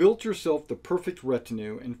 if you've built yourself the perfect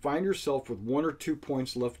retinue and find yourself with 1 or 2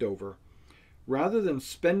 points left over, rather than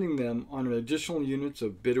spending them on additional units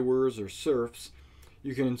of Bidowers or Serfs,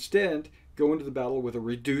 you can instead go into the battle with a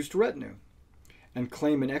reduced retinue and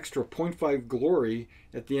claim an extra 0.5 glory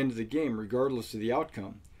at the end of the game, regardless of the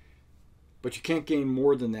outcome. But you can't gain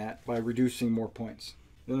more than that by reducing more points.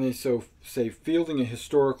 Then they say fielding a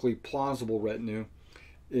historically plausible retinue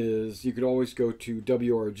is, you could always go to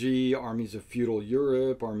WRG, Armies of Feudal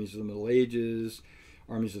Europe, Armies of the Middle Ages,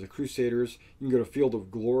 Armies of the Crusaders. You can go to Field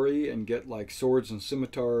of Glory and get like Swords and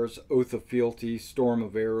Scimitars, Oath of Fealty, Storm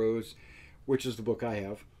of Arrows, which is the book I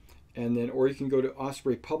have. And then, or you can go to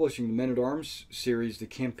Osprey Publishing, the Men-at-Arms series, the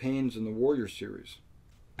Campaigns, and the Warrior series.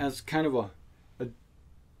 As kind of a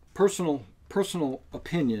personal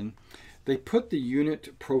opinion, they put the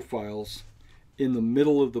unit profiles in the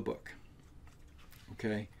middle of the book.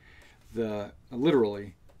 Okay,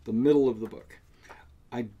 literally the middle of the book.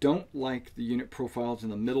 I don't like the unit profiles in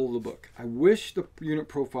the middle of the book. I wish the unit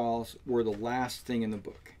profiles were the last thing in the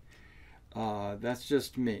book. That's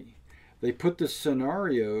just me. They put the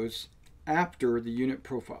scenarios after the unit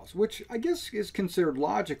profiles, which I guess is considered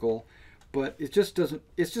logical, but it just doesn't,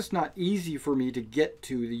 it's just not easy for me to get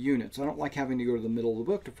to the units. I don't like having to go to the middle of the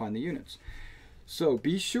book to find the units. So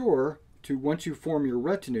be sure to, once you form your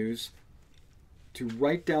retinues, to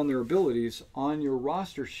write down their abilities on your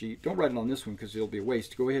roster sheet. Don't write it on this one because it'll be a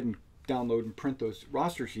waste. Go ahead and download and print those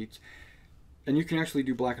roster sheets. And you can actually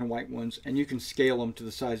do black and white ones, and you can scale them to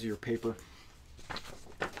the size of your paper.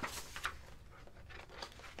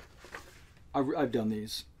 I've done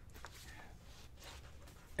these.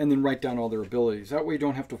 And then write down all their abilities. That way you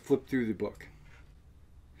don't have to flip through the book.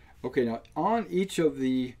 Okay, now on each of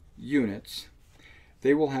the units,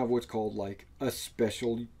 they will have what's called like a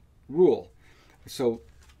special rule. So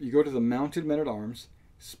you go to the mounted men-at-arms,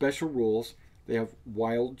 special rules. They have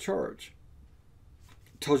wild charge.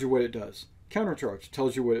 Tells you what it does. Countercharge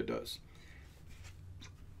tells you what it does.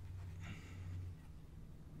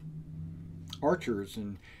 Archers,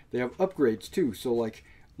 and they have upgrades too. So like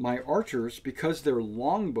my archers, because they're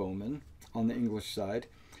longbowmen on the English side,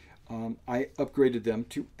 I upgraded them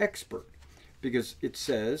to expert because it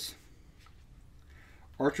says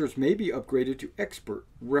archers may be upgraded to expert,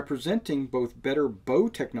 representing both better bow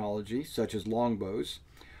technology, such as longbows,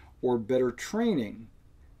 or better training.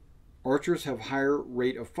 Archers have higher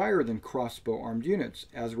rate of fire than crossbow armed units,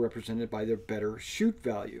 as represented by their better shoot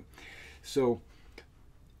value. So,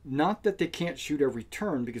 not that they can't shoot every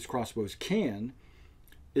turn, because crossbows can.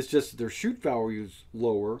 It's just that their shoot value is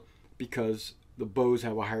lower because the bows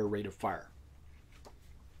have a higher rate of fire.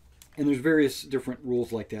 And there's various different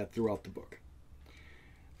rules like that throughout the book.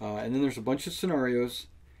 And then there's a bunch of scenarios,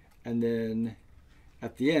 and then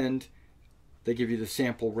at the end they give you the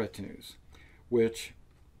sample retinues, which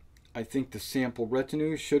I think the sample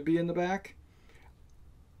retinues should be in the back.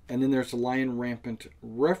 And then there's a Lion Rampant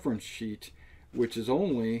reference sheet, which is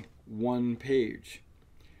only 1 page,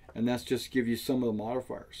 and that's just to give you some of the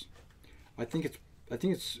modifiers. I think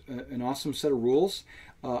it's an awesome set of rules.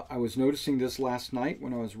 I was noticing this last night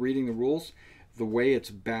when I was reading the rules, the way it's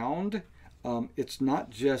bound. It's not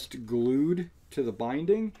just glued to the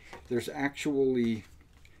binding. It's actually,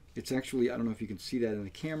 I don't know if you can see that in the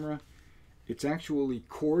camera. It's actually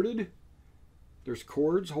corded. There's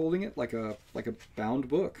cords holding it like a bound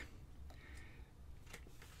book.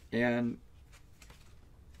 And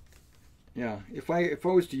yeah, if I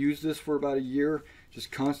was to use this for about a year,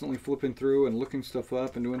 just constantly flipping through and looking stuff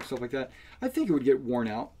up and doing stuff like that, I think it would get worn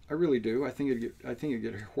out. I really do. I think it'd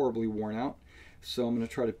get horribly worn out. So I'm going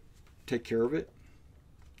to try to take care of it.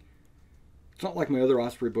 It's not like my other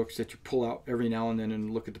Osprey books that you pull out every now and then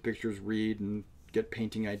and look at the pictures, read, and get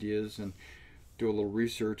painting ideas and do a little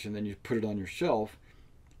research, and then you put it on your shelf.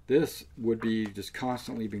 This would be just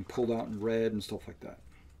constantly being pulled out and read and stuff like that.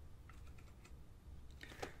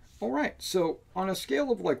 All right, so on a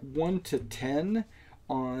scale of like 1 to 10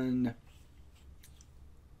 on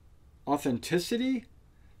authenticity,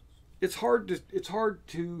 it's hard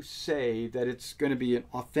to say that it's going to be an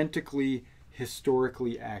authentically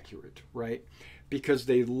historically accurate, right? Because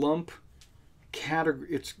they lump category,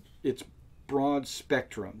 it's broad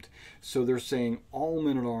spectrumed. So they're saying all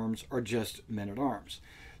men-at-arms are just men-at-arms.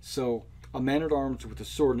 So a man-at-arms with a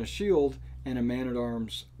sword and a shield and a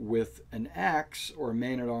man-at-arms with an axe, or a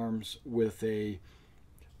man-at-arms with a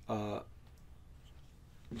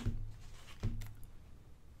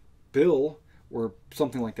bill or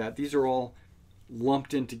something like that. These are all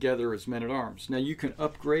lumped in together as men-at-arms. Now you can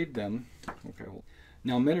upgrade them. Okay.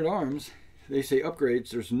 Now men-at-arms, they say upgrades,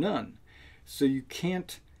 there's none. So you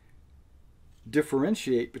can't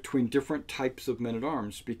differentiate between different types of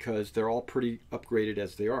men-at-arms because they're all pretty upgraded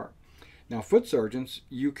as they are. Now foot sergeants,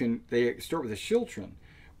 they start with a schiltron,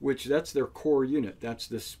 which that's their core unit. That's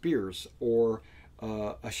the spears or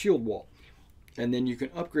a shield wall. And then you can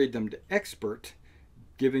upgrade them to expert,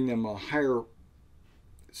 giving them a higher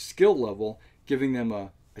skill level, giving them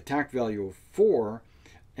a attack value of 4,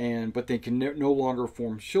 but they can no longer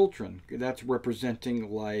form schiltron. That's representing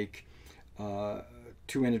like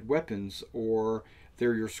two-handed weapons, or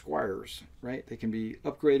they're your squires, right? They can be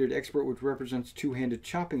upgraded expert, which represents two-handed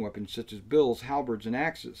chopping weapons such as bills, halberds, and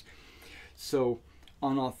axes. So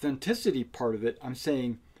on authenticity part of it, I'm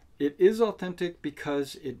saying it is authentic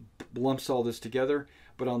because it lumps all this together.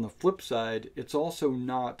 But on the flip side, it's also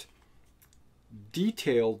not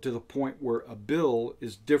detailed to the point where a bill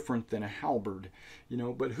is different than a halberd, you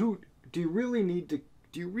know. But do you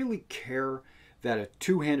really care that a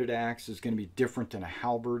two-handed axe is going to be different than a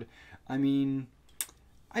halberd? I mean,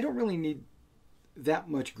 I don't really need that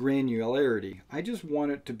much granularity. I just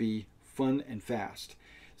want it to be fun and fast.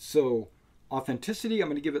 So authenticity, I'm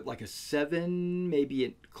going to give it like a 7,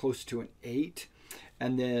 maybe close to an 8.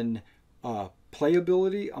 And then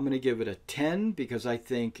playability, I'm going to give it a 10 because I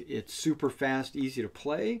think it's super fast, easy to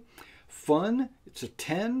play. Fun, it's a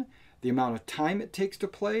 10. The amount of time it takes to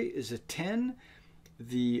play is a 10.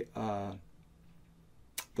 The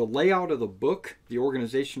layout of the book, the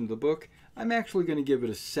organization of the book, I'm actually going to give it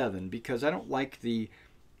a 7 because I don't like the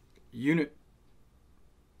unit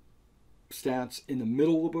stats in the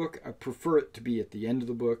middle of the book. I prefer it to be at the end of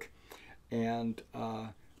the book. And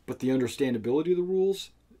but the understandability of the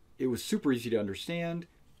rules, it was super easy to understand.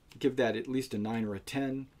 Give that at least a 9 or a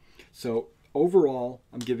 10. So overall,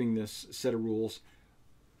 I'm giving this set of rules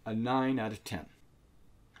a 9 out of 10.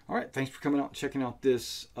 All right, thanks for coming out and checking out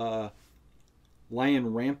this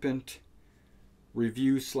Lion Rampant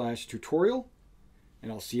review/tutorial,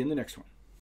 and I'll see you in the next one.